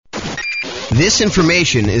This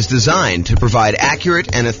information is designed to provide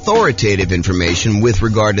accurate and authoritative information with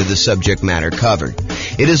regard to the subject matter covered.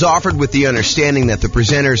 It is offered with the understanding that the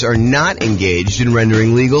presenters are not engaged in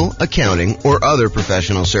rendering legal, accounting, or other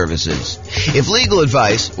professional services. If legal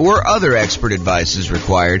advice or other expert advice is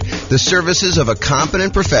required, the services of a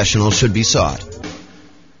competent professional should be sought.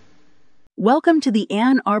 Welcome to the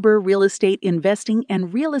Ann Arbor Real Estate Investing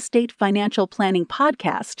and Real Estate Financial Planning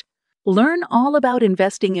Podcast. Learn all about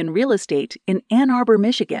investing in real estate in Ann Arbor,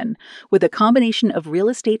 Michigan, with a combination of real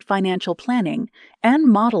estate financial planning and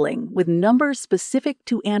modeling with numbers specific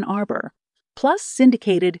to Ann Arbor, plus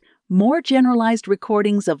syndicated, more generalized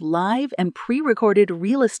recordings of live and pre-recorded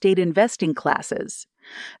real estate investing classes,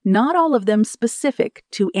 not all of them specific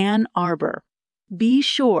to Ann Arbor. Be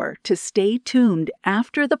sure to stay tuned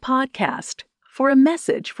after the podcast for a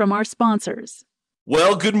message from our sponsors.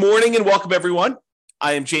 Well, good morning and welcome, everyone.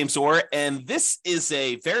 I am James Orr, and this is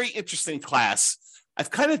a very interesting class. I've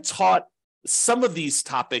kind of taught some of these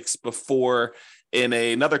topics before in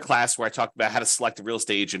another class where I talked about how to select a real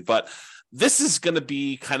estate agent, but this is going to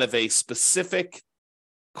be kind of a specific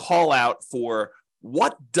call out for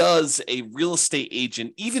what does a real estate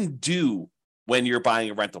agent even do when you're buying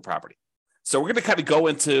a rental property. So we're going to kind of go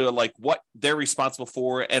into like what they're responsible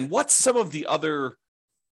for and what some of the other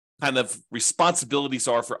kind of responsibilities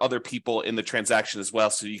are for other people in the transaction as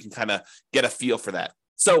well, so you can kind of get a feel for that.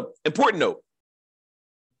 So, important note,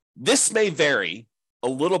 this may vary a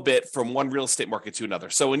little bit from one real estate market to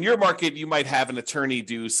another. So in your market, you might have an attorney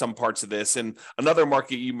do some parts of this. In another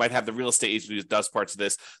market, you might have the real estate agent who does parts of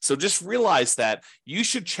this. So just realize that you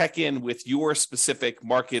should check in with your specific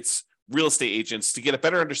market's real estate agents to get a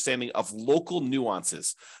better understanding of local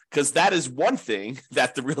nuances, because that is one thing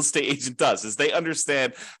that the real estate agent does, is they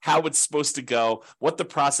understand how it's supposed to go, what the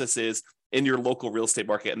process is in your local real estate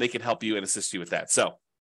market, and they can help you and assist you with that. So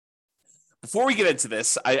before we get into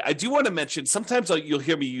this, I do want to mention, sometimes you'll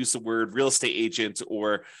hear me use the word real estate agent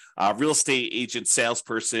or real estate agent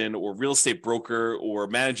salesperson or real estate broker or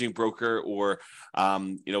managing broker or,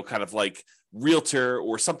 kind of like realtor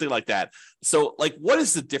or something like that. So like, what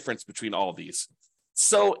is the difference between all of these?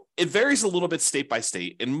 So it varies a little bit state by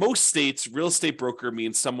state. In most states, real estate broker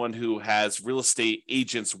means someone who has real estate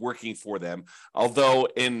agents working for them. Although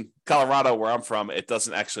in Colorado, where I'm from, it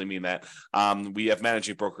doesn't actually mean that. We have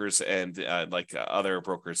managing brokers and other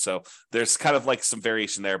brokers. So there's kind of like some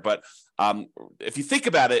variation there. But if you think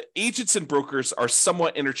about it, agents and brokers are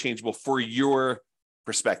somewhat interchangeable for your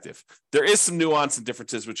perspective. There is some nuance and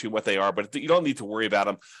differences between what they are, but you don't need to worry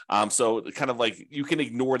about them. So kind of like you can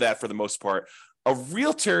ignore that for the most part. A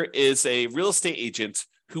realtor is a real estate agent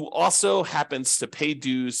who also happens to pay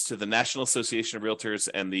dues to the National Association of Realtors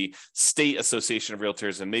and the State Association of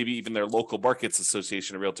Realtors and maybe even their local markets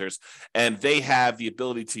association of realtors. And they have the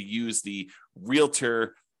ability to use the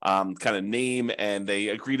realtor kind of name, and they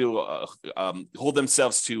agree to hold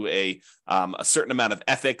themselves to a certain amount of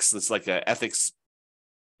ethics. It's like an ethics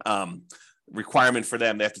requirement for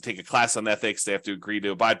them. They have to take a class on ethics. They have to agree to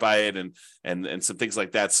abide by it and some things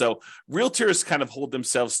like that. So realtors kind of hold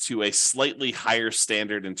themselves to a slightly higher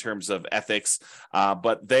standard in terms of ethics,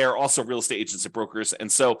 but they are also real estate agents and brokers.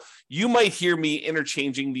 And so you might hear me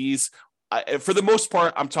interchanging these. For the most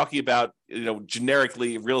part, I'm talking about,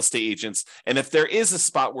 generically real estate agents. And if there is a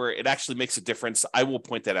spot where it actually makes a difference, I will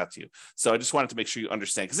point that out to you. So I just wanted to make sure you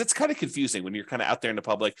understand, because it's kind of confusing when you're kind of out there in the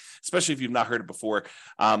public, especially if you've not heard it before.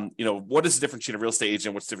 What is the difference between a real estate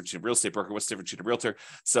agent? What's the difference between a real estate broker? What's the difference between a realtor?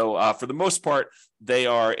 So for the most part, they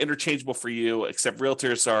are interchangeable for you, except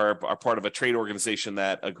realtors are part of a trade organization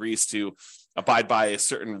that agrees to abide by a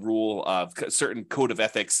certain rule, a certain code of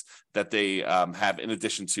ethics that they have in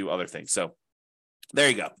addition to other things. So there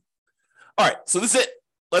you go. All right, so this is it.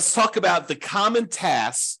 Let's talk about the common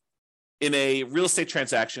tasks in a real estate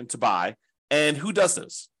transaction to buy and who does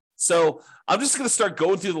those. So I'm just going to start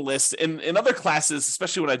going through the list. In other classes,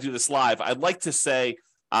 especially when I do this live, I'd like to say,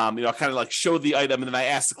 kind of like show the item, and then I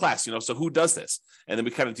ask the class, so who does this? And then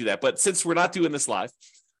we kind of do that. But since we're not doing this live,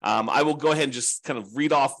 I will go ahead and just kind of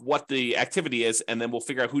read off what the activity is, and then we'll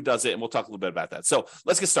figure out who does it, and we'll talk a little bit about that. So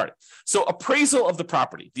let's get started. So appraisal of the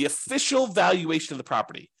property, the official valuation of the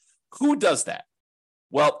property. Who does that?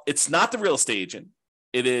 Well, it's not the real estate agent.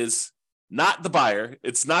 It is not the buyer.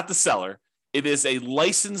 It's not the seller. It is a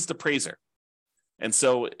licensed appraiser. And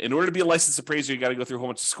so in order to be a licensed appraiser, you got to go through a whole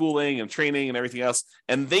bunch of schooling and training and everything else.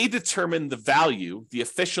 And they determine the value, the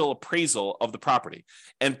official appraisal of the property.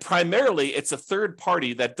 And primarily, it's a third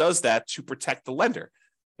party that does that to protect the lender.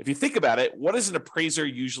 If you think about it, what is an appraiser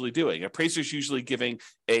usually doing? An appraiser is usually giving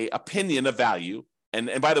an opinion of value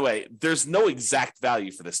And by the way, there's no exact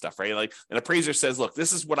value for this stuff, right? Like an appraiser says, look,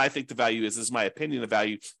 this is what I think the value is. This is my opinion of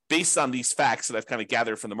value based on these facts that I've kind of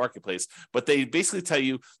gathered from the marketplace. But they basically tell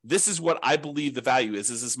you, this is what I believe the value is.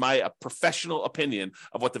 This is my professional opinion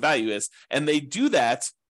of what the value is. And they do that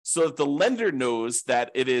so that the lender knows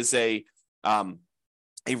that it is a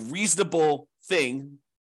reasonable thing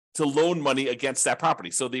to loan money against that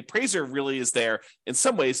property. So the appraiser really is there in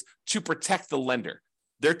some ways to protect the lender.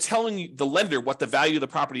 They're telling the lender what the value of the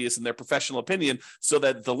property is in their professional opinion, so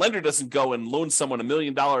that the lender doesn't go and loan someone $1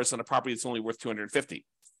 million on a property that's only worth $250,000.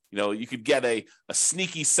 You could get a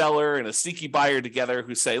sneaky seller and a sneaky buyer together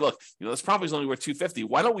who say, look, this property is only worth $250,000.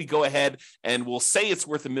 Why don't we go ahead and we'll say it's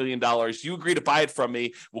worth $1 million. You agree to buy it from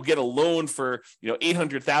me. We'll get a loan for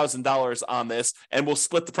 $800,000 on this, and we'll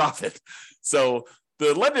split the profit. So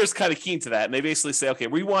the lender is kind of keen to that. And they basically say, okay,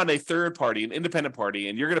 we want a third party, an independent party,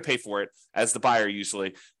 and you're going to pay for it as the buyer,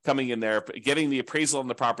 usually coming in there, getting the appraisal on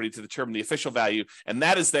the property to determine the official value. And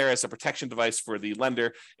that is there as a protection device for the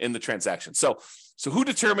lender in the transaction. So who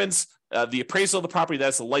determines the appraisal of the property?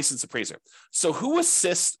 That's a licensed appraiser. So who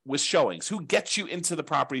assists with showings? Who gets you into the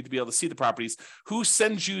property to be able to see the properties? Who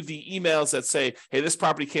sends you the emails that say, hey, this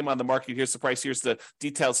property came on the market. Here's the price. Here's the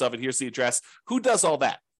details of it. Here's the address. Who does all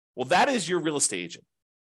that? Well, that is your real estate agent.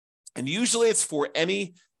 And usually it's for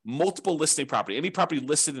any multiple listing property, any property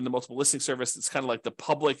listed in the multiple listing service. It's kind of like the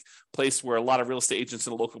public place where a lot of real estate agents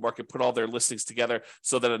in a local market put all their listings together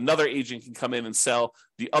so that another agent can come in and sell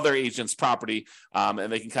the other agent's property. And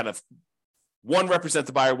they can kind of one represent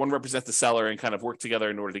the buyer, one represent the seller, and kind of work together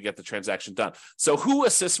in order to get the transaction done. So who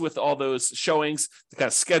assists with all those showings to kind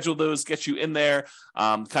of schedule those, get you in there,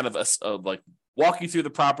 kind of like walk you through the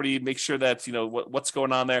property, make sure that what's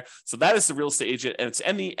going on there. So that is the real estate agent, and it's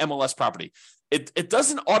any MLS property. It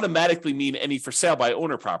doesn't automatically mean any for sale by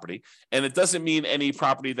owner property, and it doesn't mean any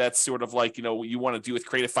property that's sort of like what you want to do with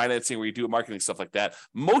creative financing, where you do marketing, stuff like that.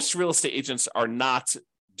 Most real estate agents are not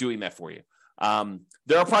doing that for you.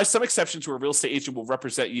 There are probably some exceptions where a real estate agent will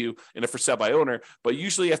represent you in a for sale by owner, but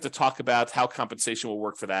usually you have to talk about how compensation will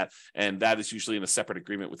work for that, and that is usually in a separate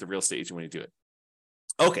agreement with the real estate agent when you do it.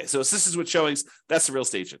 Okay, so assistance with showings, that's the real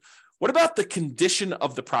estate agent. What about the condition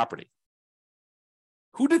of the property?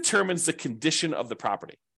 Who determines the condition of the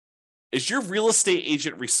property? Is your real estate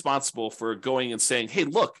agent responsible for going and saying, hey,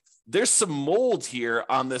 look, there's some mold here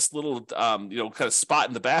on this little, kind of spot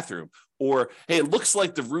in the bathroom, or, hey, it looks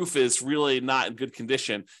like the roof is really not in good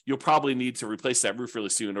condition. You'll probably need to replace that roof really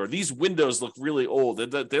soon, or these windows look really old. They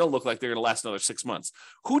don't look like they're going to last another 6 months.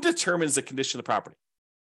 Who determines the condition of the property?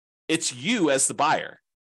 It's you as the buyer.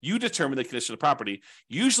 You determine the condition of the property,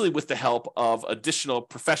 usually with the help of additional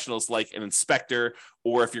professionals like an inspector,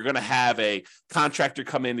 or if you're going to have a contractor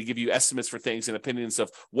come in to give you estimates for things and opinions of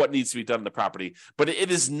what needs to be done in the property. But it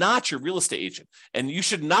is not your real estate agent, and you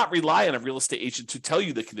should not rely on a real estate agent to tell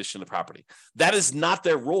you the condition of the property. That is not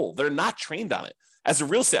their role. They're not trained on it. As a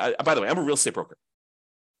real estate, by the way, I'm a real estate broker.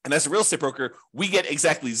 And as a real estate broker, we get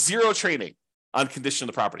exactly zero training on condition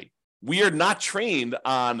of the property. We are not trained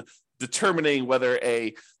on determining whether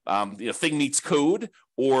a thing meets code,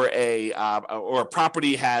 or a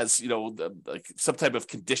property has like some type of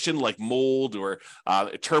condition like mold or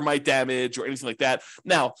termite damage or anything like that.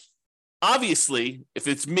 Now, obviously, if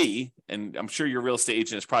it's me, and I'm sure your real estate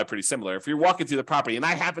agent is probably pretty similar, if you're walking through the property and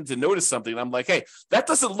I happen to notice something, and I'm like, hey, that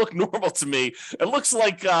doesn't look normal to me. It looks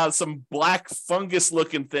like some black fungus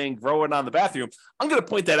looking thing growing on the bathroom. I'm going to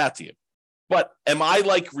point that out to you. But am I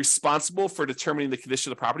responsible for determining the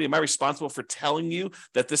condition of the property? Am I responsible for telling you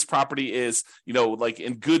that this property is,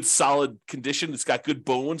 in good, solid condition? It's got good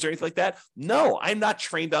bones or anything like that? No, I'm not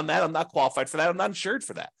trained on that. I'm not qualified for that. I'm not insured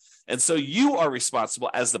for that. And so you are responsible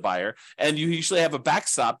as the buyer, and you usually have a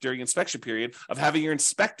backstop during inspection period of having your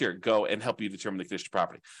inspector go and help you determine the condition of the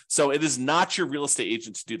property. So it is not your real estate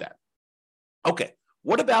agent to do that. Okay,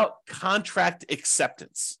 what about contract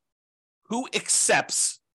acceptance? Who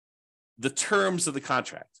accepts the terms of the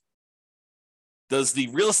contract? Does the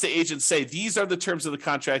real estate agent say, these are the terms of the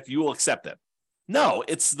contract, you will accept them? No,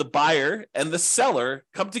 it's the buyer and the seller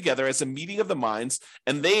come together as a meeting of the minds,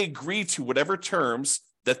 and they agree to whatever terms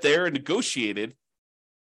that they're negotiated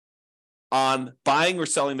on buying or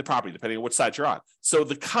selling the property, depending on which side you're on. So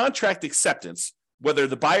the contract acceptance, whether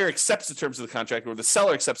the buyer accepts the terms of the contract or the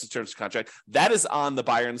seller accepts the terms of the contract, that is on the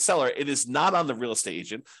buyer and the seller. It is not on the real estate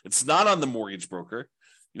agent. It's not on the mortgage broker.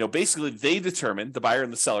 Basically they determine, the buyer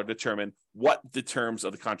and the seller determine what the terms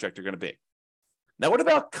of the contract are going to be. Now, what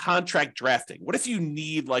about contract drafting? What if you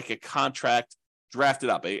need a contract drafted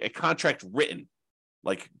up, a contract written,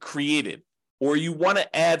 created, or you want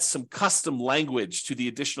to add some custom language to the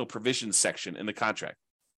additional provisions section in the contract?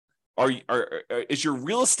 Is your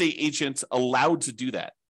real estate agent allowed to do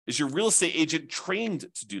that? Is your real estate agent trained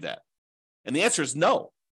to do that? And the answer is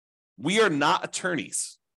no. We are not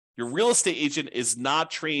attorneys. Your real estate agent is not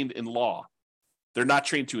trained in law. They're not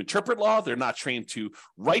trained to interpret law. They're not trained to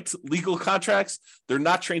write legal contracts. They're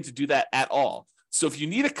not trained to do that at all. So if you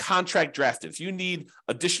need a contract drafted, if you need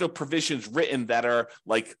additional provisions written that are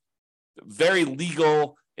like very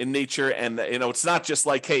legal in nature, and it's not just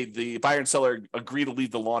like, hey, the buyer and seller agree to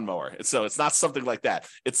leave the lawnmower. So it's not something like that.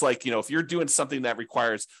 It's like, if you're doing something that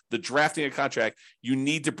requires the drafting of a contract, you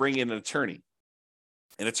need to bring in an attorney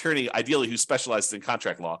ideally who specializes in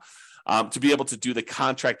contract law, to be able to do the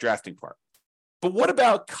contract drafting part. But what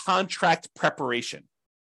about contract preparation?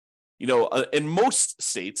 In most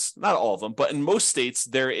states, not all of them, but in most states,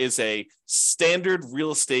 there is a standard real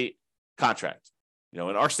estate contract. In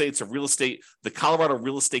our state, it's the Colorado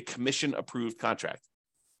Real Estate Commission approved contract.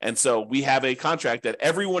 And so we have a contract that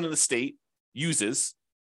everyone in the state uses.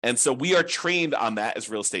 And so we are trained on that as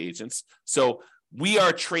real estate agents. So we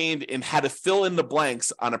are trained in how to fill in the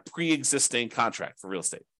blanks on a pre-existing contract for real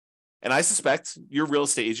estate. And I suspect your real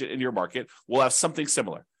estate agent in your market will have something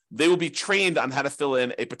similar. They will be trained on how to fill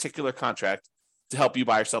in a particular contract to help you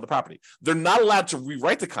buy or sell the property. They're not allowed to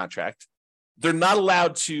rewrite the contract. They're not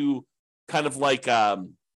allowed to kind of like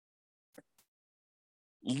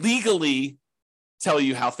legally tell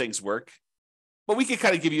you how things work. But we can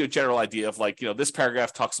kind of give you a general idea of like, this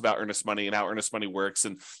paragraph talks about earnest money and how earnest money works.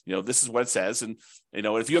 And, this is what it says. And,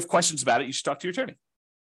 if you have questions about it, you should talk to your attorney.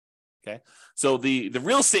 Okay. So the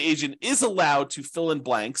real estate agent is allowed to fill in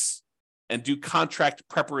blanks and do contract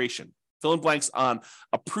preparation, fill in blanks on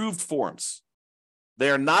approved forms. They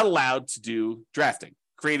are not allowed to do drafting,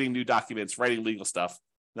 creating new documents, writing legal stuff.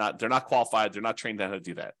 They're not qualified. They're not trained on how to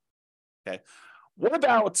do that. Okay. What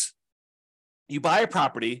about you buy a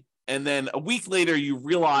property and then a week later you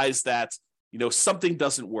realize that, something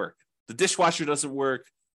doesn't work. The dishwasher doesn't work.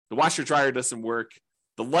 The washer dryer doesn't work.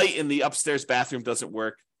 The light in the upstairs bathroom doesn't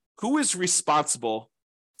work. Who is responsible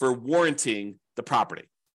for warranting the property?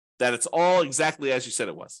 That it's all exactly as you said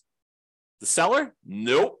it was. The seller?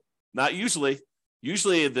 Nope, not usually.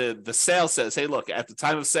 Usually the sale says, hey, look, at the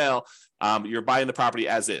time of sale, you're buying the property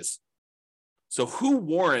as is. So who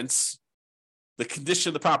warrants the condition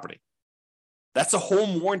of the property? That's a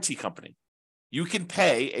home warranty company. You can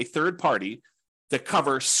pay a third party to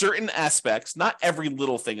cover certain aspects, not every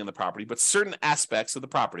little thing in the property, but certain aspects of the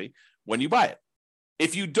property when you buy it.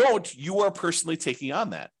 If you don't, you are personally taking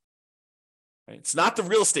on that. Right? It's not the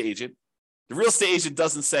real estate agent. The real estate agent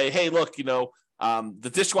doesn't say, hey, look, the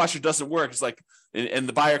dishwasher doesn't work. It's like, and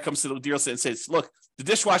the buyer comes to the dealer and says, look, the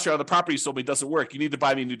dishwasher on the property you sold me doesn't work. You need to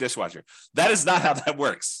buy me a new dishwasher. That is not how that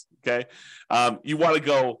works. Okay. You want to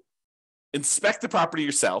go inspect the property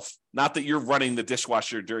yourself. Not that you're running the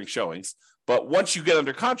dishwasher during showings, but once you get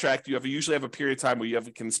under contract, you usually have a period of time where you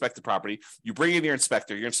can inspect the property. You bring in your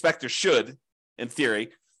inspector. Your inspector should, in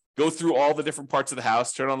theory, go through all the different parts of the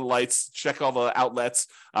house, turn on the lights, check all the outlets,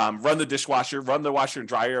 run the dishwasher, run the washer and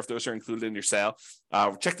dryer if those are included in your sale,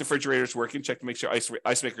 check the refrigerator's working, check to make sure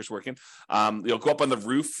ice maker's working, go up on the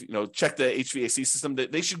roof, check the HVAC system.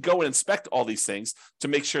 They should go and inspect all these things to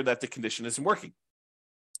make sure that the condition isn't working.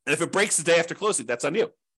 And if it breaks the day after closing, that's on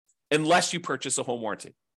you, unless you purchase a home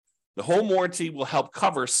warranty. The home warranty will help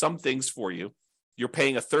cover some things for you. You're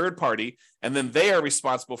paying a third party, and then they are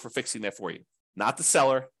responsible for fixing that for you. Not the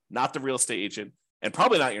seller, not the real estate agent, and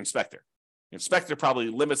probably not your inspector. Your inspector probably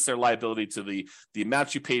limits their liability to the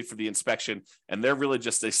amount you paid for the inspection, and they're really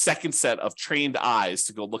just a second set of trained eyes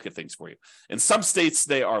to go look at things for you. In some states,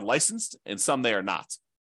 they are licensed, and some they are not.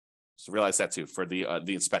 So realize that too for the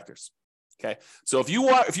inspectors. Okay, so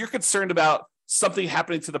if you're concerned about something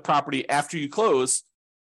happening to the property after you close,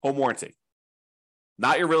 home warranty.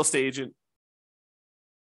 Not your real estate agent,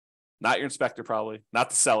 not your inspector probably, not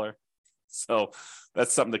the seller. So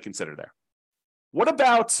that's something to consider there. What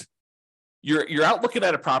about you're out looking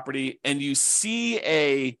at a property and you see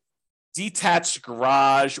a detached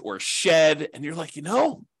garage or shed and you're like,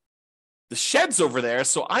 the shed's over there,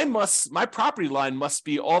 so my property line must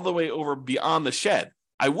be all the way over beyond the shed.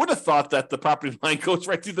 I would have thought that the property line goes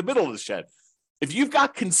right through the middle of the shed. If you've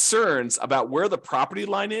got concerns about where the property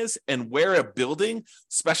line is and where a building,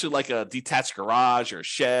 especially like a detached garage or a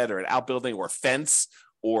shed or an outbuilding or a fence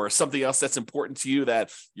or something else that's important to you,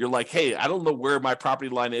 that you're like, hey, I don't know where my property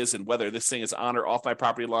line is and whether this thing is on or off my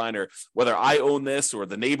property line, or whether I own this or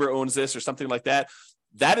the neighbor owns this or something like that.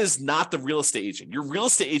 That is not the real estate agent. Your real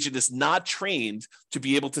estate agent is not trained to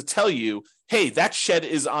be able to tell you, hey, that shed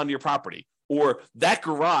is on your property, or that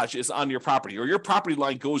garage is on your property, or your property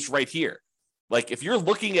line goes right here. Like if you're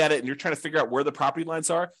looking at it and you're trying to figure out where the property lines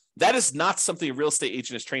are, that is not something a real estate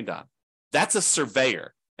agent is trained on. That's a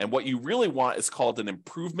surveyor. And what you really want is called an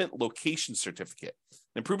improvement location certificate.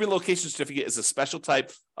 An improvement location certificate is a special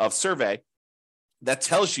type of survey that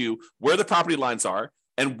tells you where the property lines are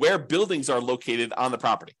and where buildings are located on the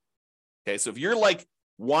property. Okay, so if you're like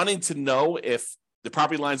wanting to know if the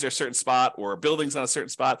property lines are a certain spot or buildings on a certain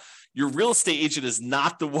spot, your real estate agent is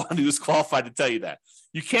not the one who's qualified to tell you that.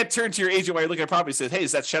 You can't turn to your agent while you're looking at property and say, hey,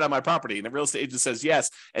 is that shed on my property? And the real estate agent says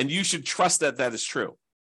yes, and you should trust that that is true.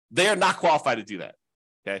 They are not qualified to do that.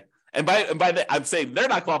 Okay. And by that, I'm saying they're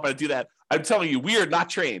not qualified to do that. I'm telling you, we are not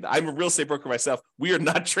trained. I'm a real estate broker myself. We are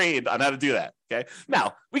not trained on how to do that. Okay.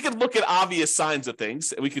 Now, we can look at obvious signs of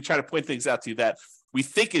things and we can try to point things out to you that we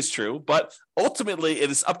think is true, but ultimately it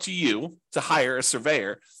is up to you to hire a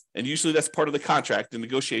surveyor. And usually that's part of the contract, the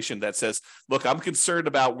negotiation that says, look, I'm concerned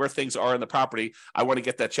about where things are in the property. I want to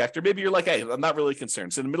get that checked. Or maybe you're like, hey, I'm not really concerned.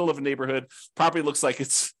 It's in the middle of a neighborhood. Property looks like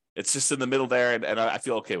it's just in the middle there. And I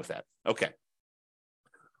feel okay with that. Okay.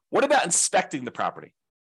 What about inspecting the property?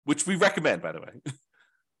 Which we recommend, by the way.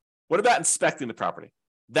 What about inspecting the property?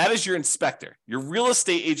 That is your inspector. Your real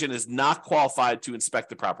estate agent is not qualified to inspect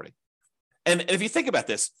the property. And if you think about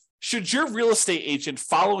this, should your real estate agent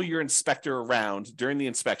follow your inspector around during the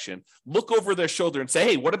inspection, look over their shoulder and say,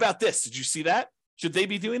 hey, what about this? Did you see that? Should they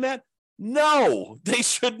be doing that? No, they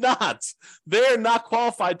should not. They're not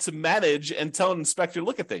qualified to manage and tell an inspector to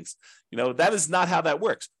look at things. That is not how that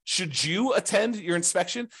works. Should you attend your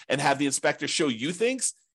inspection and have the inspector show you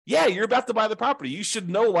things? Yeah, you're about to buy the property. You should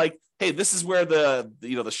know, like, hey, this is where the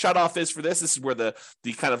shutoff is for this. This is where the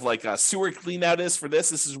kind of like sewer clean out is for this.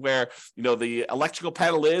 This is where, the electrical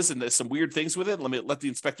panel is, and there's some weird things with it. Let the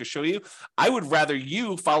inspector show you. I would rather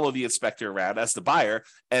you follow the inspector around as the buyer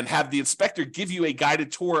and have the inspector give you a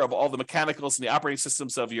guided tour of all the mechanicals and the operating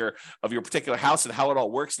systems of your particular house and how it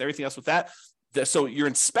all works and everything else with that. So your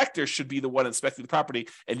inspector should be the one inspecting the property,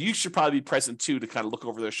 and you should probably be present too to kind of look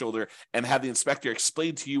over their shoulder and have the inspector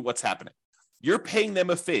explain to you what's happening. You're paying them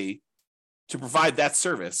a fee to provide that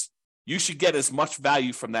service. You should get as much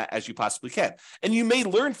value from that as you possibly can. And you may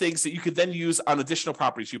learn things that you could then use on additional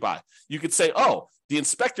properties you buy. You could say, oh, the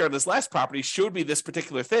inspector on this last property showed me this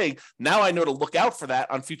particular thing. Now I know to look out for that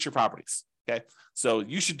on future properties. Okay. So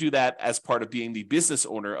you should do that as part of being the business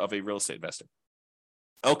owner of a real estate investor.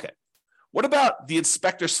 Okay. What about the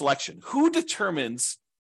inspector selection? Who determines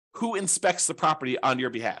who inspects the property on your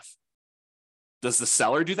behalf? Does the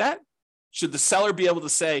seller do that? Should the seller be able to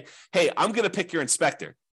say, hey, I'm going to pick your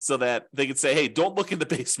inspector, so that they can say, hey, don't look in the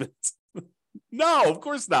basement? No, of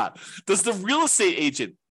course not. Does the real estate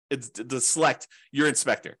agent select your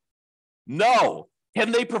inspector? No.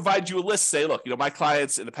 Can they provide you a list? Say, look, my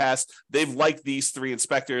clients in the past, they've liked these 3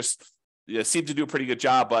 inspectors, seem to do a pretty good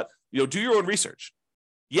job, but do your own research.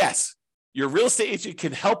 Yes. Your real estate agent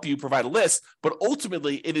can help you provide a list, but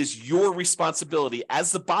ultimately it is your responsibility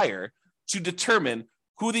as the buyer to determine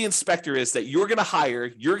who the inspector is that you're going to hire,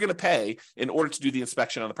 you're going to pay in order to do the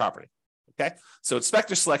inspection on the property. Okay. So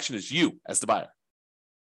inspector selection is you as the buyer.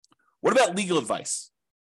 What about legal advice?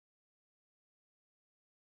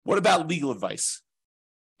 What about legal advice?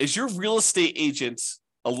 Is your real estate agent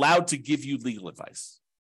allowed to give you legal advice?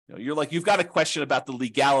 You're like, you've got a question about the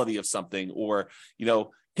legality of something, or,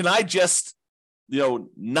 can I just,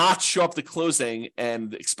 not show up to closing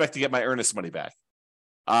and expect to get my earnest money back?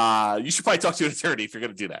 You should probably talk to an attorney if you're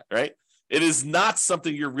going to do that, right? It is not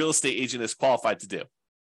something your real estate agent is qualified to do.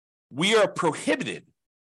 We are prohibited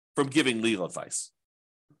from giving legal advice.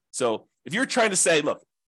 So if you're trying to say, look,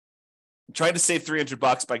 I'm trying to save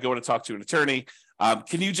 $300 by going to talk to an attorney,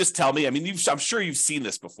 can you just tell me? I mean, I'm sure you've seen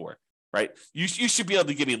this before, right? You should be able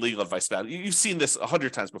to give me legal advice about it. You've seen this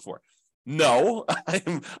 100 times before. No,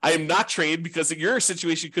 I am not trained, because your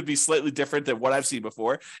situation could be slightly different than what I've seen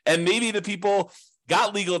before. And maybe the people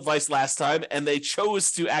got legal advice last time and they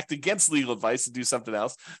chose to act against legal advice and do something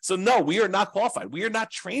else. So no, we are not qualified. We are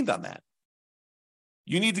not trained on that.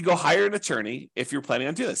 You need to go hire an attorney if you're planning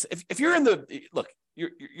on doing this. If you're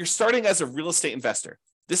you're starting as a real estate investor.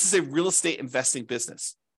 This is a real estate investing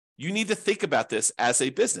business. You need to think about this as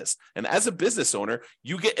a business. And as a business owner,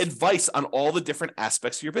 you get advice on all the different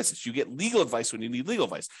aspects of your business. You get legal advice when you need legal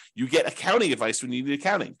advice. You get accounting advice when you need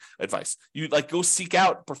accounting advice. You go seek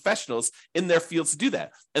out professionals in their fields to do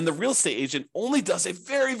that. And the real estate agent only does a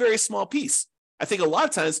very, very small piece. I think a lot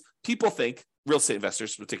of times people think, real estate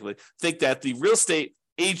investors particularly, think that the real estate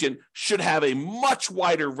agent should have a much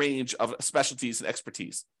wider range of specialties and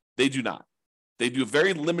expertise. They do not. They do a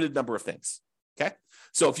very limited number of things. Okay.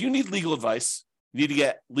 So if you need legal advice, you need to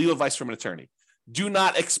get legal advice from an attorney. do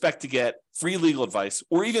not expect to get free legal advice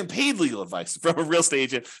or even paid legal advice from a real estate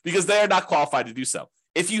agent because they are not qualified to do so.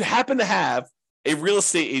 If you happen to have a real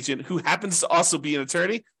estate agent who happens to also be an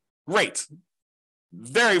attorney, great.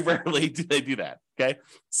 Very rarely do they do that, okay?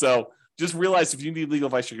 So just realize if you need legal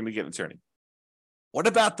advice, you're going to get an attorney. What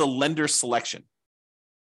about the lender selection?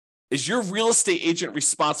 Is your real estate agent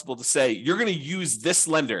responsible to say, you're going to use this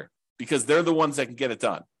lender because they're the ones that can get it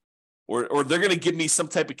done? Or they're going to give me some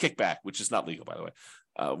type of kickback, which is not legal, by the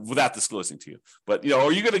way, without disclosing to you. But,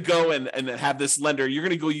 are you going to go and have this lender, you're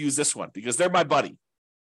going to go use this one because they're my buddy?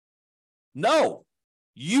 No,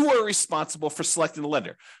 you are responsible for selecting the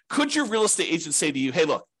lender. Could your real estate agent say to you, hey,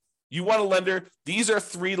 look, you want a lender? These are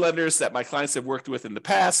 3 lenders that my clients have worked with in the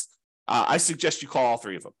past. I suggest you call all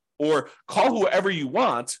 3 of them. Or call whoever you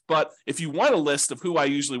want, but if you want a list of who I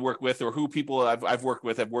usually work with or who people I've worked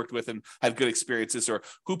with and have good experiences, or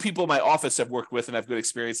who people in my office have worked with and have good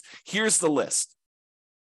experience, here's the list.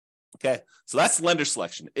 Okay, so that's lender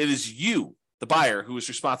selection. It is you, the buyer, who is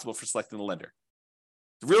responsible for selecting the lender.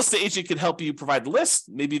 The real estate agent can help you provide the list.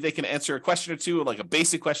 Maybe they can answer a question or two, like a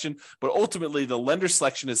basic question, but ultimately the lender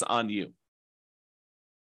selection is on you.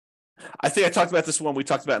 I think I talked about this when we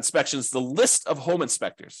talked about inspections, the list of home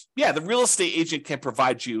inspectors. Yeah, the real estate agent can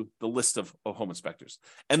provide you the list of home inspectors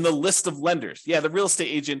and the list of lenders. Yeah, the real estate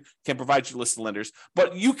agent can provide you a list of lenders,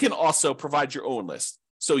 but you can also provide your own list.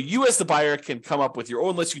 So you as the buyer can come up with your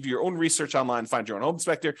own list. You do your own research online, find your own home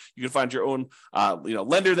inspector. You can find your own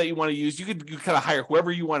lender that you want to use. You kind of hire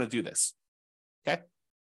whoever you want to do this. Okay.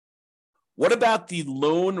 What about the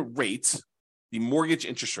loan rate, the mortgage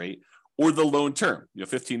interest rate, or the loan term?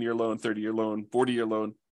 15-year loan, 30-year loan, 40-year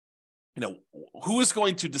loan. Who is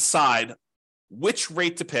going to decide which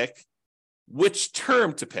rate to pick, which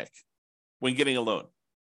term to pick when getting a loan?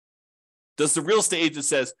 Does the real estate agent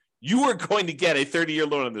says, you are going to get a 30-year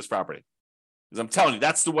loan on this property? Because I'm telling you,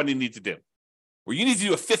 that's the one you need to do. Or you need to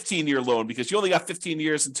do a 15-year loan because you only got 15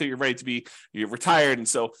 years until you're ready to be retired. And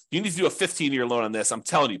so you need to do a 15-year loan on this. I'm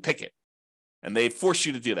telling you, pick it. And they force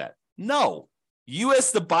you to do that. No, you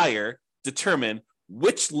as the buyer determine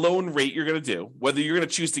which loan rate you're going to do, whether you're going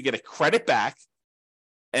to choose to get a credit back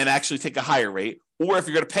and actually take a higher rate, or if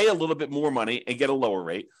you're going to pay a little bit more money and get a lower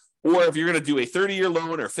rate, or if you're going to do a 30-year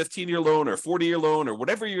loan or 15-year loan or 40-year loan or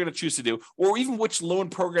whatever you're going to choose to do, or even which loan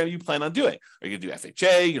program you plan on doing. Are you going to do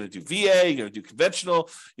FHA? You're going to do VA? You're going to do conventional?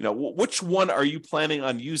 Which one are you planning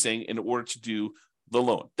on using in order to do the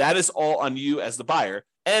loan? That is all on you as the buyer,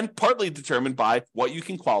 and partly determined by what you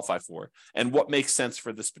can qualify for and what makes sense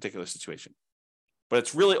for this particular situation. But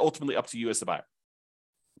it's really ultimately up to you as the buyer.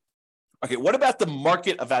 Okay, what about the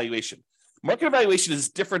market evaluation? Market evaluation is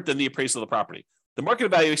different than the appraisal of the property. The market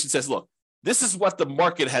evaluation says, look, this is what the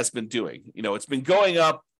market has been doing. It's been going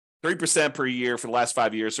up 3% per year for the last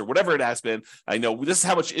 5 years or whatever it has been. I know this is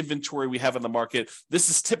how much inventory we have in the market. This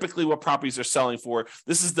is typically what properties are selling for.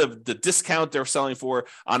 This is the discount they're selling for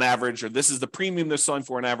on average, or this is the premium they're selling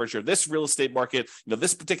for on average, or this real estate market,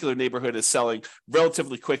 this particular neighborhood is selling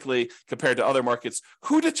relatively quickly compared to other markets.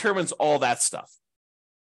 Who determines all that stuff?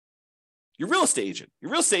 Your real estate agent. Your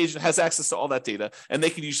real estate agent has access to all that data, and they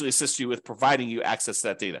can usually assist you with providing you access to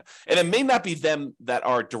that data. And it may not be them that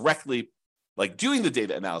are directly doing the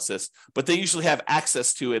data analysis, but they usually have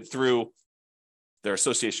access to it through their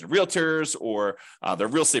association of realtors or their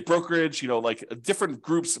real estate brokerage. Different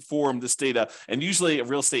groups form this data, and usually a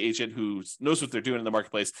real estate agent who knows what they're doing in the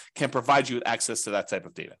marketplace can provide you with access to that type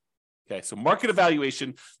of data. Okay, so market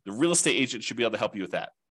evaluation, the real estate agent should be able to help you with that.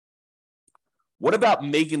 What about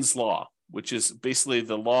Megan's Law, which is basically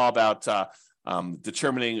the law about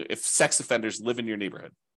determining if sex offenders live in your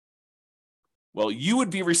neighborhood? Well, you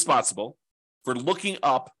would be responsible for looking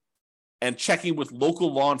up and checking with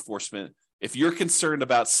local law enforcement if you're concerned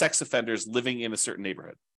about sex offenders living in a certain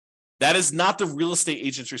neighborhood. That is not the real estate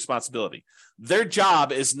agent's responsibility. Their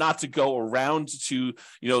job is not to go around to,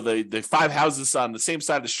 the 5 houses on the same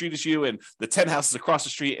side of the street as you and the 10 houses across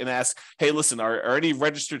the street and ask, hey, listen, are any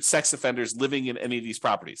registered sex offenders living in any of these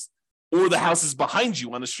properties? Or the houses behind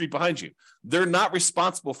you, on the street behind you. They're not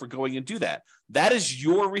responsible for going and do that. That is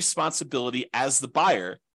your responsibility as the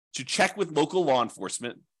buyer to check with local law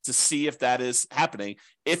enforcement to see if that is happening,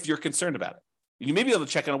 if you're concerned about it. You may be able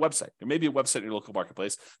to check on a website. There may be a website in your local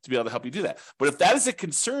marketplace to be able to help you do that. But if that is a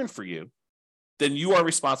concern for you, then you are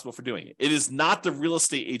responsible for doing it. It is not the real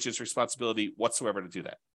estate agent's responsibility whatsoever to do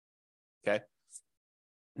that. Okay?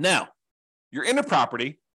 Now, you're in a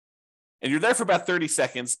property, and you're there for about 30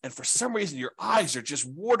 seconds, and for some reason, your eyes are just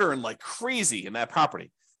watering like crazy in that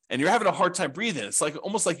property. and you're having a hard time breathing. It's like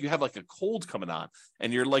almost like you have like a cold coming on,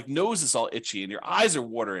 and your like nose is all itchy and your eyes are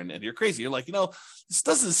watering and you're crazy. You're like, this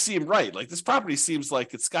doesn't seem right. Like this property seems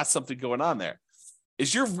like it's got something going on there.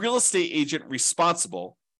 Is your real estate agent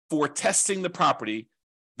responsible for testing the property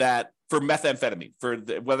for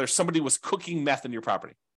methamphetamine, whether somebody was cooking meth in your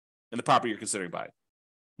property, in the property you're considering buying?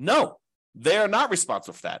 No, they are not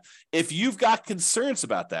responsible for that. If you've got concerns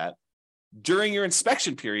about that during your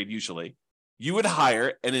inspection period, usually you would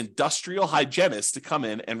hire an industrial hygienist to come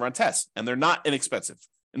in and run tests, and they're not inexpensive.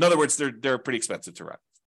 In other words, they're pretty expensive to run. I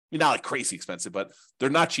mean, not like crazy expensive, but they're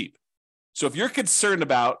not cheap. So if you're concerned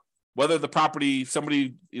about whether the property,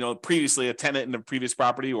 somebody, previously a tenant in the previous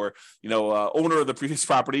property, or, owner of the previous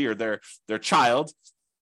property, or their child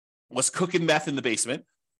was cooking meth in the basement,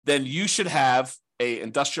 then you should have a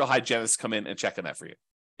industrial hygienist come in and check on that for you.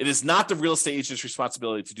 It is not the real estate agent's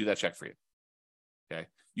responsibility to do that check for you. Okay.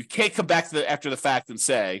 You can't come back after the fact and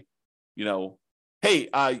say, hey,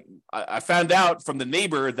 I found out from the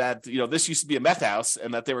neighbor that, this used to be a meth house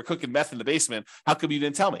and that they were cooking meth in the basement. How come you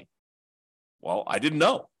didn't tell me? Well, I didn't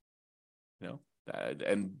know.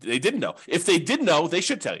 And they didn't know. If they did know, they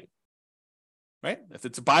should tell you, right? If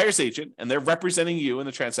it's a buyer's agent and they're representing you in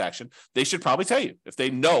the transaction, they should probably tell you if they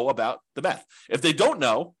know about the meth. If they don't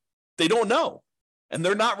know, they don't know. And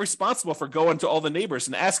they're not responsible for going to all the neighbors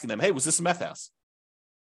and asking them, hey, was this a meth house?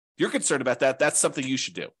 If you're concerned about that, that's something you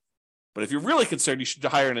should do. But if you're really concerned, you should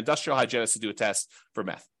hire an industrial hygienist to do a test for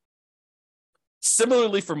meth.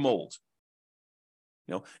 Similarly for mold.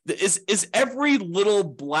 Is every little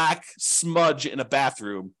black smudge in a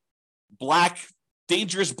bathroom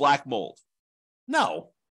dangerous black mold?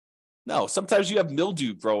 No. Sometimes you have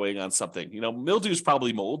mildew growing on something. Mildew is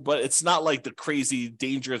probably mold, but it's not like the crazy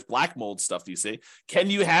dangerous black mold stuff you see.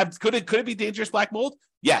 Could it be dangerous black mold?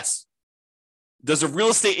 Yes. Does a real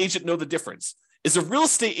estate agent know the difference? Is a real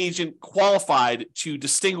estate agent qualified to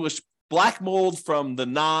distinguish black mold from the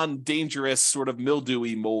non-dangerous sort of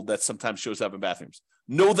mildewy mold that sometimes shows up in bathrooms?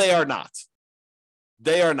 No, they are not.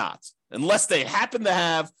 They are not. Unless they happen to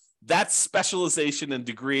have that specialization and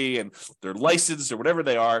degree and they're licensed or whatever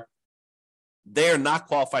they are not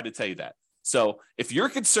qualified to tell you that. So if you're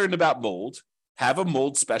concerned about mold, have a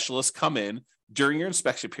mold specialist come in during your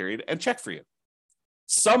inspection period and check for you.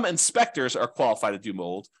 Some inspectors are qualified to do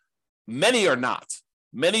mold. Many are not.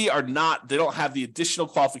 Many are not. They don't have the additional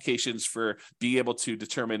qualifications for being able to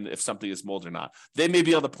determine if something is mold or not. They may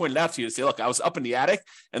be able to point it out to you and say, look, I was up in the attic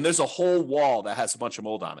and there's a whole wall that has a bunch of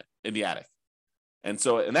mold on it in the attic. And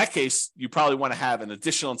so in that case, you probably want to have an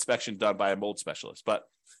additional inspection done by a mold specialist, but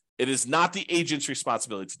it is not the agent's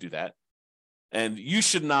responsibility to do that. And you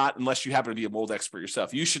should not, unless you happen to be a mold expert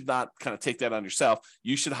yourself, you should not kind of take that on yourself.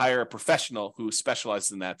 You should hire a professional who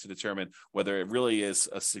specializes in that to determine whether it really is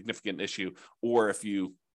a significant issue or if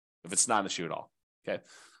it's not an issue at all. Okay.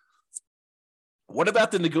 What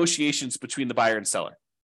about the negotiations between the buyer and seller?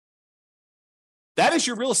 That is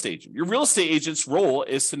your real estate agent. Your real estate agent's role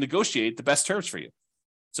is to negotiate the best terms for you.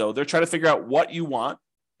 So they're trying to figure out what you want,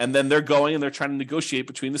 and then they're going and they're trying to negotiate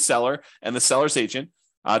between the seller and the seller's agent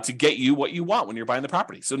to get you what you want when you're buying the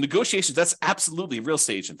property. So negotiations, that's absolutely a real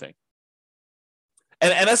estate agent thing.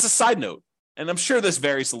 And as a side note, and I'm sure this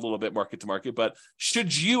varies a little bit market to market, but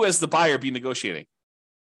should you as the buyer be negotiating?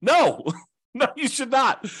 No. No, you should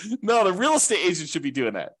not. No, the real estate agent should be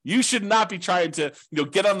doing that. You should not be trying to,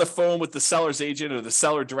 get on the phone with the seller's agent or the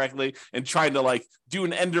seller directly and trying to do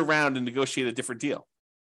an end around and negotiate a different deal.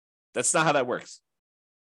 That's not how that works.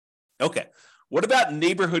 Okay. What about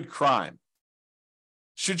neighborhood crime?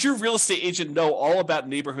 Should your real estate agent know all about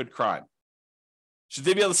neighborhood crime? Should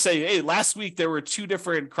they be able to say, hey, last week there were 2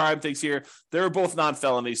 different crime things here. They were both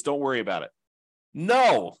non-felonies. Don't worry about it.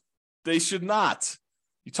 No, they should not.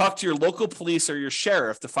 You talk to your local police or your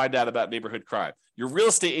sheriff to find out about neighborhood crime. Your real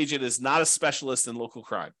estate agent is not a specialist in local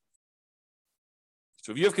crime.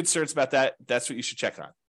 So if you have concerns about that, that's what you should check on.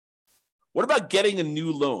 What about getting a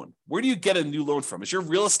new loan? Where do you get a new loan from? Is your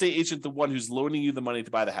real estate agent the one who's loaning you the money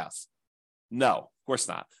to buy the house? No, of course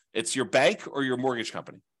not. It's your bank or your mortgage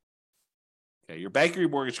company. Okay, your bank or your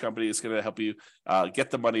mortgage company is going to help you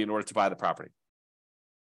get the money in order to buy the property.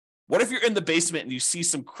 What if you're in the basement and you see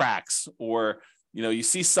some cracks, or you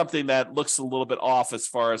see something that looks a little bit off as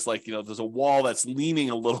far as there's a wall that's leaning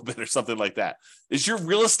a little bit or something like that? Is your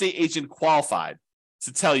real estate agent qualified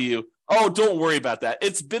to tell you, oh, don't worry about that,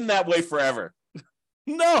 it's been that way forever?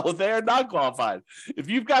 No, they are not qualified. If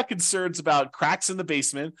you've got concerns about cracks in the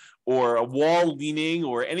basement or a wall leaning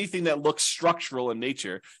or anything that looks structural in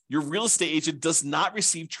nature, your real estate agent does not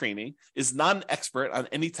receive training, is not an expert on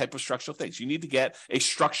any type of structural things. You need to get a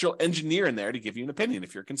structural engineer in there to give you an opinion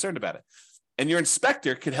if you're concerned about it. And your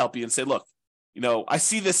inspector could help you and say, look, I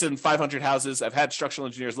see this in 500 houses. I've had structural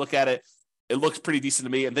engineers look at it. It looks pretty decent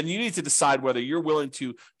to me. And then you need to decide whether you're willing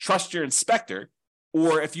to trust your inspector,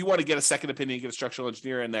 or if you want to get a second opinion, get a structural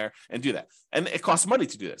engineer in there and do that. And it costs money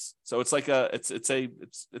to do this. So it's like it's a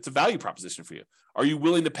value proposition for you. Are you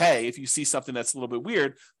willing to pay if you see something that's a little bit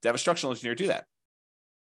weird to have a structural engineer do that?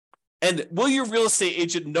 And will your real estate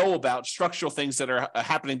agent know about structural things that are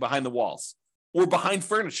happening behind the walls or behind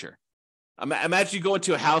furniture? Imagine you go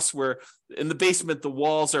into a house where in the basement, the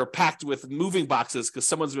walls are packed with moving boxes because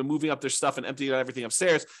someone's been moving up their stuff and emptying out everything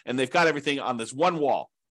upstairs, and they've got everything on this one wall.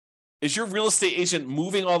 Is your real estate agent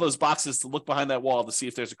moving all those boxes to look behind that wall to see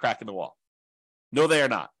if there's a crack in the wall? No, they are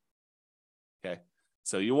not. Okay.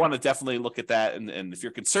 So you want to definitely look at that. And if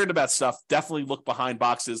you're concerned about stuff, definitely look behind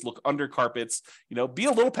boxes, look under carpets, be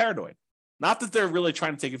a little paranoid. Not that they're really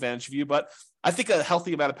trying to take advantage of you, but I think a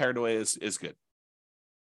healthy amount of paranoia is good.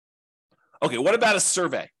 Okay, what about a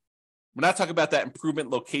survey? We're not talking about that improvement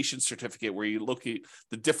location certificate where you locate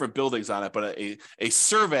the different buildings on it, but a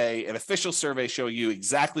survey, an official survey showing you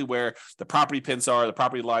exactly where the property pins are, the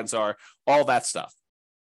property lines are, all that stuff.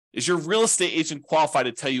 Is your real estate agent qualified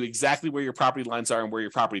to tell you exactly where your property lines are and where your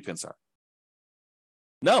property pins are?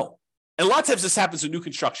 No. And a lot of times this happens with new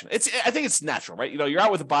construction. I think it's natural, right? You're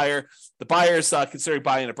out with a buyer. The buyer's considering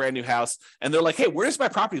buying a brand new house, and they're like, hey, where does my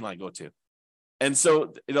property line go to? And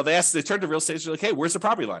so, they turn to real estate agent, like, hey, where's the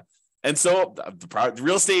property line? And so the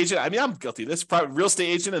real estate agent, I'm guilty of this, real estate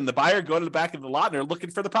agent and the buyer go to the back of the lot and they're looking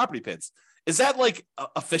for the property pins. Is that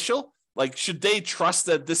official? Should they trust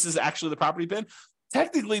that this is actually the property pin?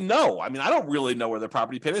 Technically, no. I don't really know where the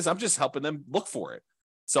property pin is. I'm just helping them look for it.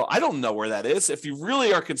 So I don't know where that is. If you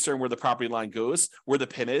really are concerned where the property line goes, where the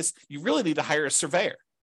pin is, you really need to hire a surveyor.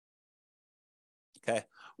 Okay.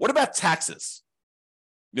 What about taxes?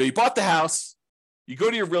 You bought the house. You go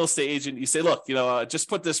to your real estate agent, you say, look, just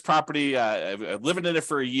put this property, I'm living in it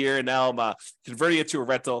for a year, and now I'm converting it to a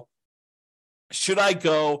rental. Should I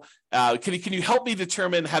go? Can you help me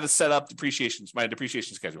determine how to set up my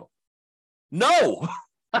depreciation schedule? No,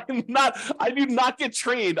 I do not get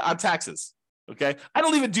trained on taxes. Okay. I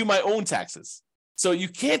don't even do my own taxes. So you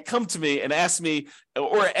can't come to me and ask me,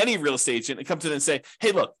 or any real estate agent, and come to them and say,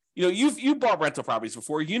 hey, look, you've bought rental properties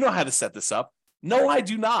before. You know how to set this up. No, I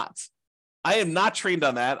do not. I am not trained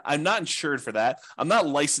on that. I'm not insured for that. I'm not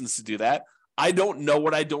licensed to do that. I don't know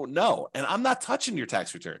what I don't know. And I'm not touching your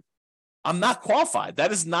tax return. I'm not qualified.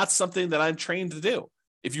 That is not something that I'm trained to do.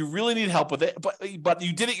 If you really need help with it, but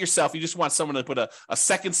you did it yourself, you just want someone to put a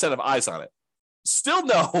second set of eyes on it. Still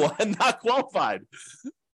no, I'm not qualified.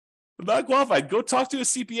 I'm not qualified. Go talk to a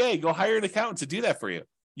CPA. Go hire an accountant to do that for you.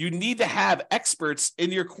 You need to have experts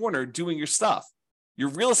in your corner doing your stuff. Your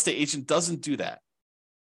real estate agent doesn't do that.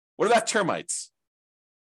 What about termites?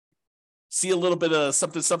 See a little bit of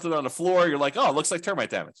something on the floor. You're like, oh, it looks like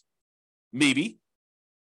termite damage. Maybe.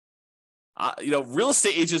 Real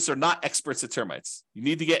estate agents are not experts at termites. You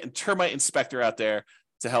need to get a termite inspector out there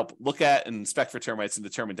to help look at and inspect for termites and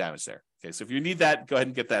determine damage there. Okay, so if you need that, go ahead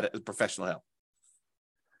and get that as professional help.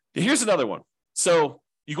 Here's another one. So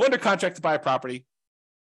you go under contract to buy a property.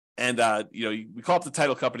 And, we call up the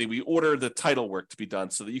title company. We order the title work to be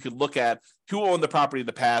done so that you can look at who owned the property in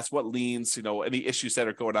the past, what liens, any issues that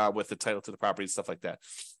are going on with the title to the property, stuff like that.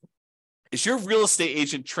 Is your real estate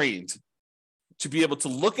agent trained to be able to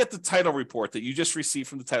look at the title report that you just received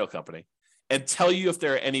from the title company and tell you if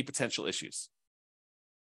there are any potential issues?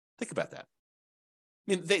 Think about that.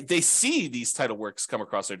 They see these title works come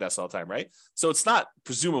across their desk all the time, right? So it's not,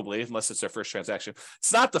 presumably, unless it's their first transaction,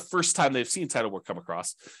 it's not the first time they've seen title work come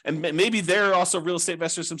across. And maybe they're also real estate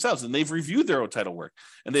investors themselves, and they've reviewed their own title work,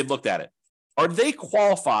 and they've looked at it. Are they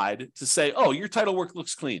qualified to say, oh, your title work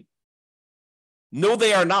looks clean? No,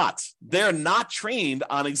 they are not. They're not trained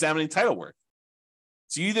on examining title work.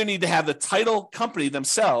 So you either need to have the title company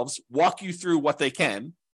themselves walk you through what they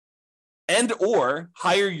can, and or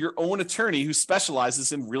hire your own attorney who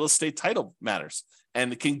specializes in real estate title matters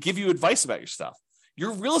and can give you advice about your stuff.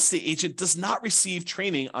 Your real estate agent does not receive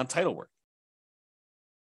training on title work.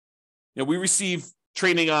 We receive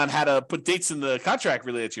training on how to put dates in the contract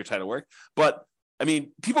related to your title work, but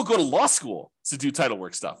people go to law school to do title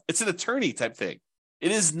work stuff. It's an attorney type thing.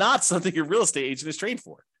 It is not something your real estate agent is trained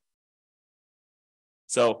for.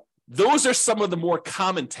 So those are some of the more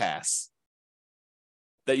common tasks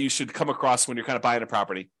that you should come across when you're kind of buying a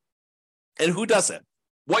property. And who doesn't?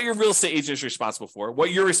 What your real estate agent is responsible for,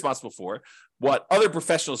 what you're responsible for, what other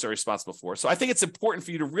professionals are responsible for. So I think it's important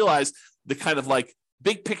for you to realize the kind of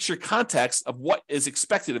big picture context of what is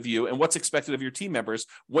expected of you and what's expected of your team members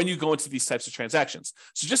when you go into these types of transactions.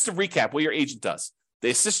 So just to recap what your agent does.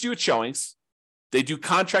 They assist you with showings. They do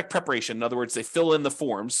contract preparation. In other words, they fill in the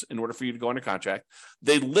forms in order for you to go under contract.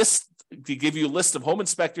 They give you a list of home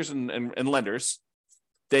inspectors and lenders.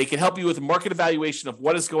 They can help you with market evaluation of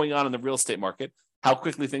what is going on in the real estate market, how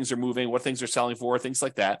quickly things are moving, what things are selling for, things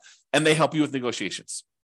like that. And they help you with negotiations.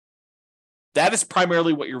 That is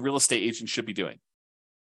primarily what your real estate agent should be doing,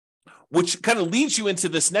 which kind of leads you into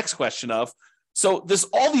this next question of, so there's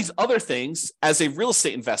all these other things as a real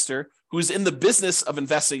estate investor who's in the business of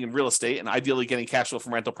investing in real estate and ideally getting cash flow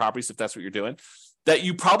from rental properties, if that's what you're doing, that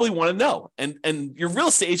you probably want to know. And your real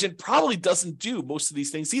estate agent probably doesn't do most of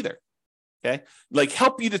these things either. Okay. Like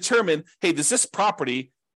help you determine, hey, does this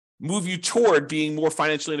property move you toward being more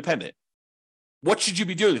financially independent? What should you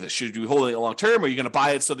be doing with this? Should you be holding it long term? Or are you going to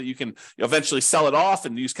buy it so that you can eventually sell it off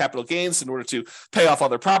and use capital gains in order to pay off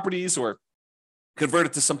other properties or convert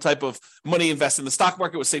it to some type of money invest in the stock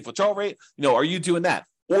market with safe withdrawal rate? Are you doing that?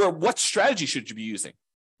 Or what strategy should you be using?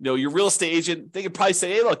 Your real estate agent, they could probably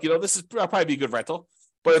say, hey, look, this is probably be a good rental.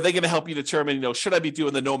 But are they going to help you determine, should I be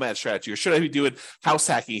doing the nomad strategy, or should I be doing house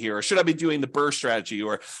hacking here, or should I be doing the BRRRR strategy,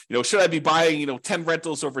 or should I be buying 10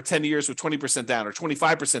 rentals over 10 years with 20% down, or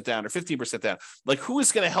 25% down, or 15% down? Like, who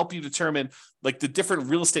is going to help you determine like the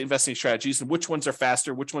different real estate investing strategies and which ones are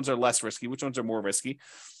faster, which ones are less risky, which ones are more risky?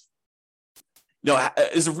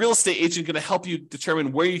 Is a real estate agent going to help you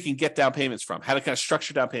determine where you can get down payments from, how to kind of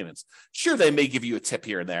structure down payments? Sure, they may give you a tip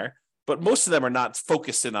here and there, but most of them are not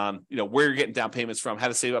focused in on, where you're getting down payments from, how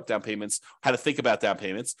to save up down payments, how to think about down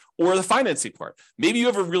payments, or the financing part. Maybe you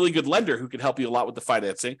have a really good lender who can help you a lot with the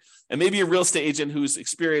financing, and maybe a real estate agent who's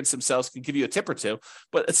experienced themselves can give you a tip or two,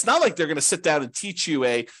 but it's not like they're going to sit down and teach you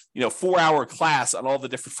a, 4-hour class on all the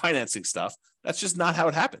different financing stuff. That's just not how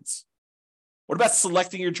it happens. What about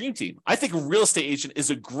selecting your dream team? I think a real estate agent is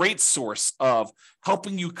a great source of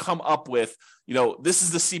helping you come up with, this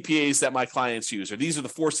is the CPAs that my clients use, or these are the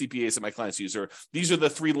 4 CPAs that my clients use, or these are the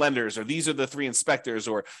 3 lenders, or these are the 3 inspectors,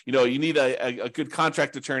 or, you need a good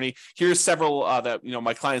contract attorney. Here's several that,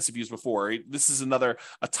 my clients have used before. This is a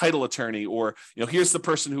title attorney, or, here's the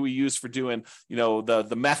person who we use for doing,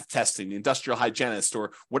 the meth testing, the industrial hygienist,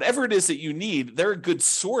 or whatever it is that you need. They're a good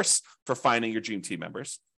source for finding your dream team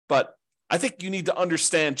members. But I think you need to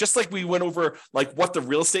understand, just like we went over like what the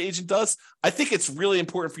real estate agent does, I think it's really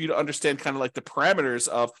important for you to understand kind of like the parameters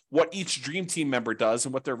of what each dream team member does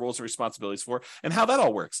and what their roles and responsibilities for and how that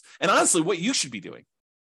all works. And honestly, what you should be doing,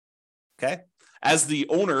 okay, as the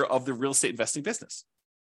owner of the real estate investing business.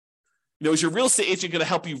 Is your real estate agent going to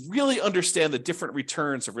help you really understand the different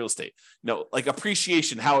returns of real estate? Like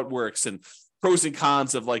appreciation, how it works, and pros and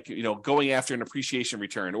cons of going after an appreciation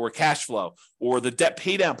return, or cash flow, or the debt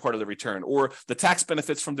pay down part of the return, or the tax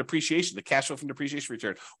benefits from depreciation, the cash flow from depreciation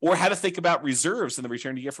return, or how to think about reserves and the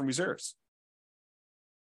return you get from reserves.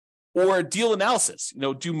 Or deal analysis.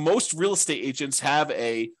 Do most real estate agents have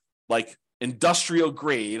a industrial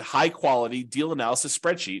grade, high quality deal analysis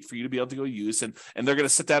spreadsheet for you to be able to go use, and they're going to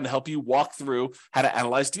sit down and help you walk through how to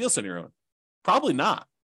analyze deals on your own? Probably not.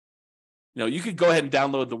 You could go ahead and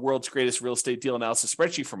download the world's greatest real estate deal analysis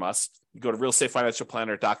spreadsheet from us. You go to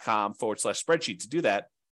realestatefinancialplanner.com/spreadsheet to do that.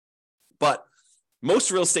 But most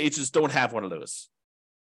real estate agents don't have one of those.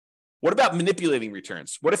 What about manipulating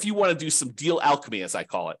returns? What if you want to do some deal alchemy, as I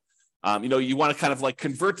call it? You want to kind of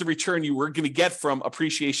convert the return you were going to get from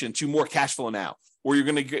appreciation to more cash flow now, or you're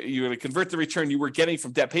going to convert the return you were getting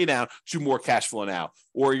from debt pay down to more cash flow now,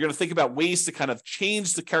 or you're going to think about ways to kind of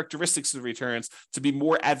change the characteristics of the returns to be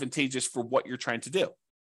more advantageous for what you're trying to do.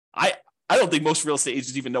 I don't think most real estate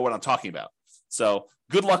agents even know what I'm talking about. So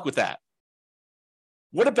good luck with that.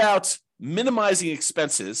 What about minimizing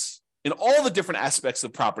expenses in all the different aspects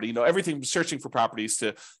of property? Everything from searching for properties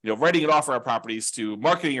to, writing an offer on properties, to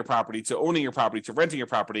marketing your property, to owning your property, to renting your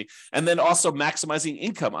property, and then also maximizing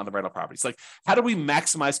income on the rental properties. Like, how do we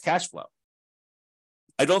maximize cash flow?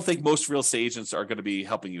 I don't think most real estate agents are going to be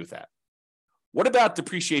helping you with that. What about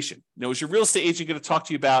depreciation? Is your real estate agent going to talk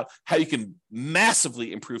to you about how you can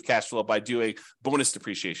massively improve cash flow by doing bonus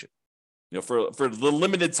depreciation? For the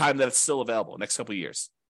limited time that it's still available, next couple of years?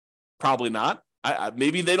 Probably not.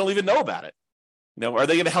 Maybe they don't even know about it. Are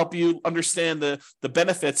they going to help you understand the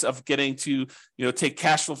benefits of getting to, take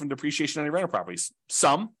cash flow from depreciation on your rental properties?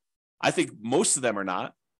 Some. I think most of them are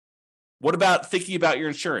not. What about thinking about your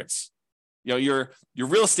insurance? Your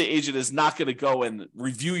real estate agent is not going to go and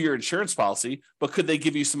review your insurance policy, but could they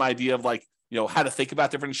give you some idea of how to think about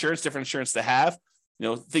different insurance to have,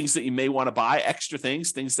 things that you may want to buy, extra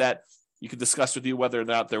things that you could discuss with you whether or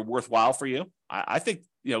not they're worthwhile for you? I think,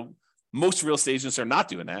 most real estate agents are not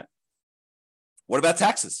doing that. What about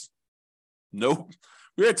taxes? No,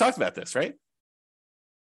 we already talked about this, right?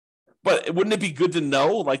 But wouldn't it be good to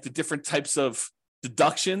know the different types of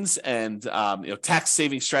deductions and tax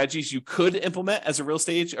saving strategies you could implement as a real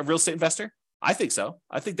estate investor? I think so.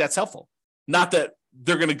 I think that's helpful. Not that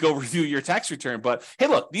they're going to go review your tax return, but hey,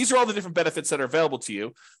 look, these are all the different benefits that are available to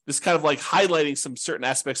you. This kind of like highlighting some certain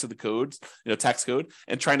aspects of the code, tax code,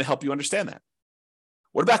 and trying to help you understand that.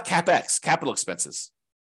 What about CapEx, capital expenses?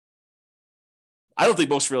 I don't think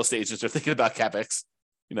most real estate agents are thinking about CapEx,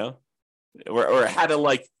 or how to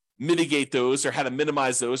like mitigate those, or how to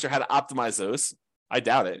minimize those, or how to optimize those. I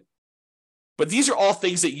doubt it. But these are all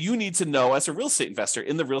things that you need to know as a real estate investor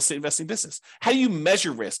in the real estate investing business. How do you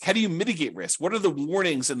measure risk? How do you mitigate risk? What are the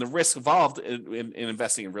warnings and the risks involved in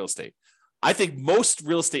investing in real estate? I think most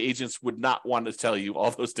real estate agents would not want to tell you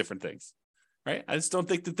all those different things, right? I just don't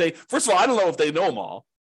think that first of all, I don't know if they know them all.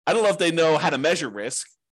 I don't know if they know how to measure risk.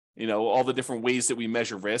 All the different ways that we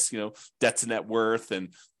measure risk, debt to net worth and,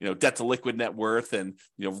 debt to liquid net worth and,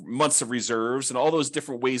 months of reserves and all those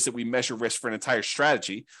different ways that we measure risk for an entire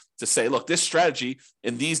strategy to say, look, this strategy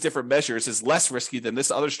in these different measures is less risky than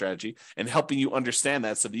this other strategy, and helping you understand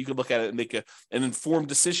that so that you can look at it and make an informed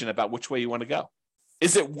decision about which way you want to go.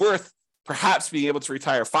 Is it worth perhaps being able to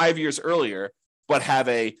retire 5 years earlier, but have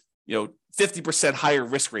a, 50% higher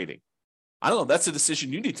risk rating? I don't know. That's a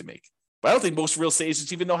decision you need to make. But I don't think most real estate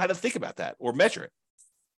agents even know how to think about that or measure it.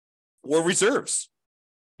 Or reserves.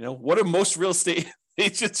 What do most real estate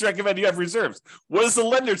agents recommend you have reserves? What is the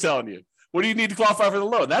lender telling you? What do you need to qualify for the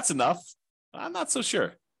loan? That's enough. I'm not so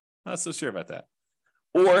sure. Not so sure about that.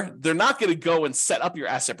 Or they're not going to go and set up your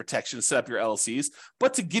asset protection, set up your LLCs,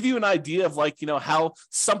 but to give you an idea of how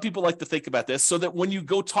some people like to think about this, so that when you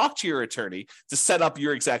go talk to your attorney to set up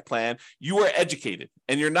your exact plan, you are educated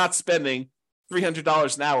and you're not spending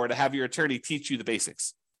 $300 an hour to have your attorney teach you the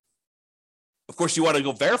basics. Of course, you want to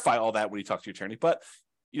go verify all that when you talk to your attorney, but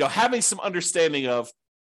having some understanding of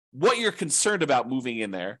what you're concerned about moving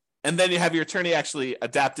in there, and then you have your attorney actually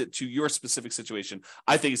adapt it to your specific situation,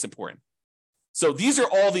 I think is important. So these are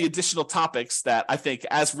all the additional topics that I think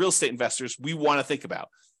as real estate investors, we want to think about.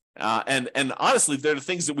 And honestly, they're the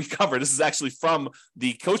things that we cover. This is actually from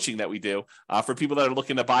the coaching that we do for people that are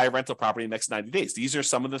looking to buy a rental property in the next 90 days. These are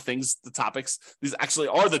some of the things, the topics. These actually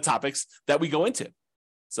are the topics that we go into.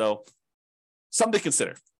 So something to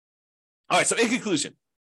consider. All right. So in conclusion,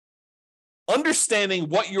 understanding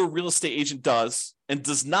what your real estate agent does and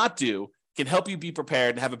does not do can help you be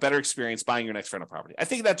prepared and have a better experience buying your next rental property. I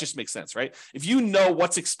think that just makes sense, right? If you know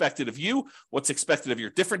what's expected of you, what's expected of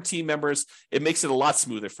your different team members, it makes it a lot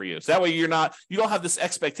smoother for you. So that way you don't have this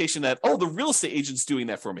expectation that, the real estate agent's doing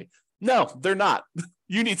that for me. No, they're not.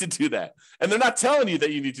 You need to do that. And they're not telling you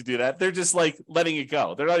that you need to do that. They're just like letting it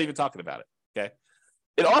go. They're not even talking about it, okay?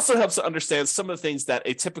 It also helps to understand some of the things that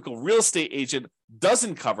a typical real estate agent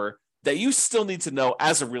doesn't cover that you still need to know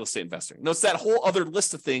as a real estate investor. It's that whole other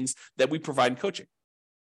list of things that we provide in coaching.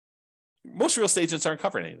 Most real estate agents aren't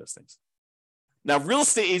covering any of those things. Now, real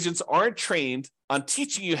estate agents aren't trained on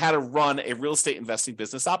teaching you how to run a real estate investing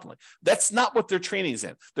business optimally. That's not what their training is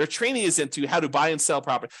in. Their training is into how to buy and sell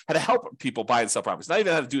property, how to help people buy and sell properties, not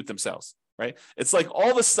even how to do it themselves, right? It's like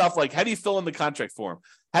all the stuff like, how do you fill in the contract form?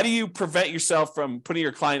 How do you prevent yourself from putting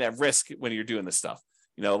your client at risk when you're doing this stuff?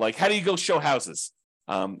 Like how do you go show houses?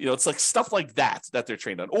 It's like stuff like that they're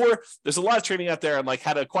trained on. Or there's a lot of training out there on like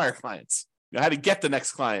how to acquire clients, how to get the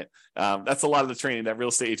next client. That's a lot of the training that real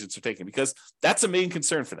estate agents are taking because that's a main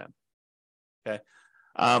concern for them. Okay.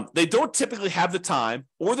 They don't typically have the time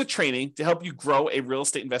or the training to help you grow a real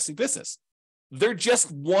estate investing business. They're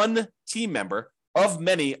just one team member of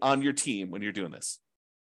many on your team when you're doing this.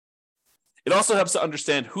 It also helps to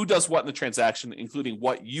understand who does what in the transaction, including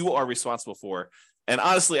what you are responsible for. And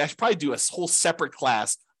honestly, I should probably do a whole separate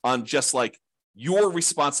class on just like your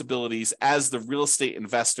responsibilities as the real estate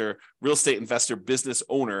investor business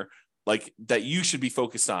owner, like that you should be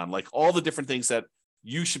focused on, like all the different things that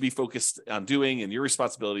you should be focused on doing and your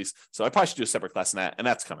responsibilities. So I probably should do a separate class on that, and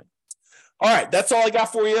that's coming. All right, that's all I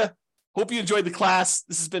got for you. Hope you enjoyed the class.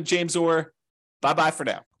 This has been James Orr. Bye-bye for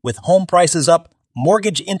now. With home prices up,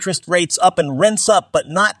 mortgage interest rates up, and rents up, but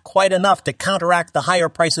not quite enough to counteract the higher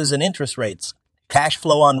prices and interest rates. Cash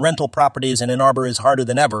flow on rental properties in Ann Arbor is harder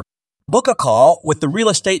than ever. Book a call with the Real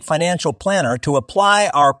Estate Financial Planner to apply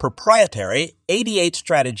our proprietary 88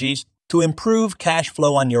 strategies to improve cash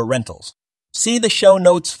flow on your rentals. See the show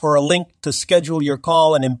notes for a link to schedule your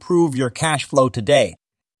call and improve your cash flow today.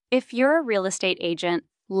 If you're a real estate agent,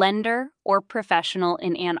 lender, or professional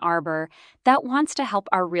in Ann Arbor that wants to help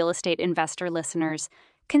our real estate investor listeners,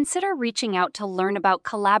 consider reaching out to learn about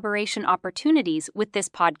collaboration opportunities with this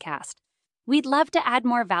podcast. We'd love to add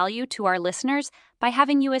more value to our listeners by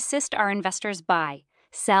having you assist our investors buy,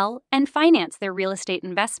 sell, and finance their real estate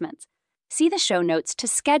investments. See the show notes to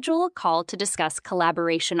schedule a call to discuss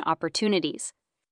collaboration opportunities.